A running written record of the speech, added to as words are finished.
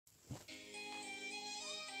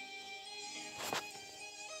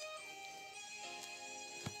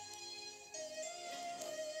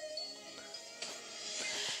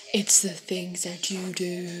It's the things that you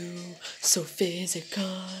do, so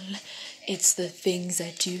physical. It's the things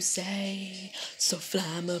that you say, so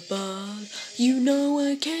flammable. You know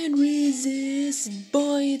I can't resist,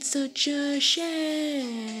 boy, it's such a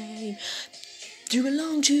shame to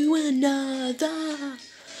belong to another.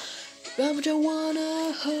 I don't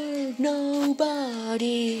wanna hurt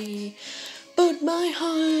nobody, but my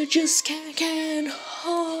heart just can't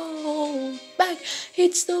hold back.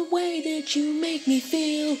 It's the way that you make me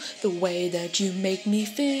feel, the way that you make me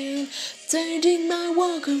feel, turning my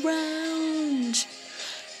walk around.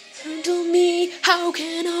 Tell me, how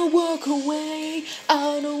can I walk away?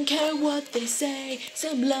 I don't care what they say, 'cause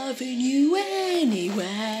I'm loving you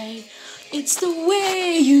anyway. It's the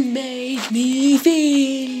way you make me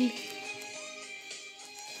feel.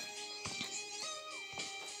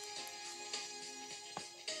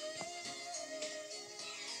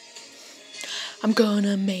 I'm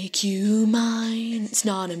gonna make you mine, it's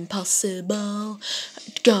not impossible.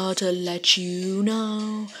 Gotta let you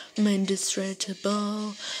know, I'm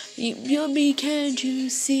indestructible. You'll be, can't you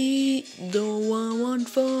see, the one want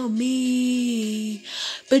for me?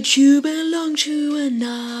 But you belong to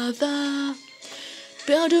another.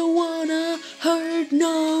 But I don't wanna hurt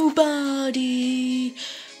nobody,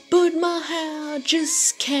 but my heart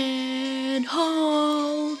just can't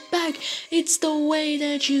hold back. It's the way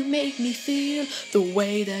that you make me feel, the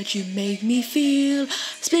way that you make me feel,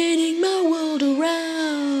 spinning my world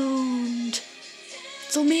around.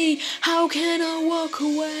 Tell me, how can I walk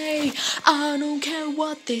away? I don't care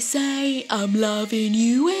what they say, I'm loving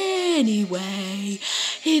you anyway.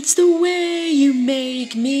 It's the way you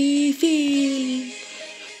make me feel.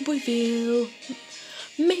 Boy, feel,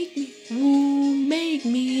 make me, woo, make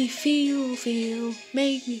me feel,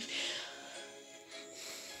 make me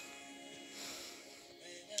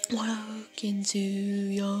look into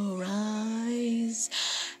your eyes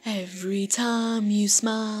every time you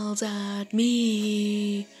smiled at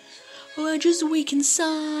me. Oh, I just weak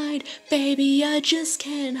inside, baby, I just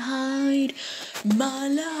can't hide my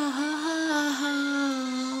love.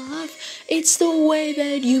 It's the way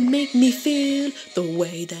that you make me feel, the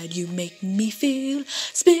way that you make me feel,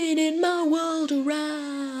 spinning my world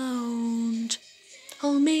around.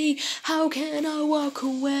 Tell me, how can I walk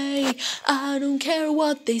away? I don't care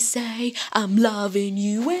what they say, I'm loving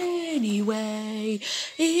you anyway.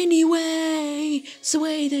 Anyway, it's the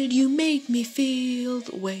way that you make me feel,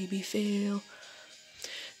 the way we feel.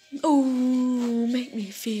 Oh, make me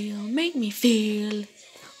feel, make me feel.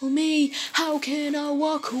 Oh me, how can I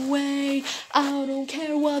walk away? I don't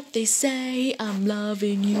care what they say, I'm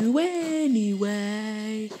loving you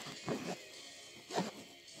anyway.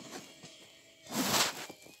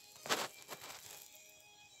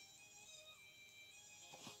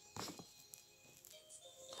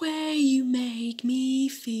 Where you make me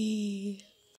feel.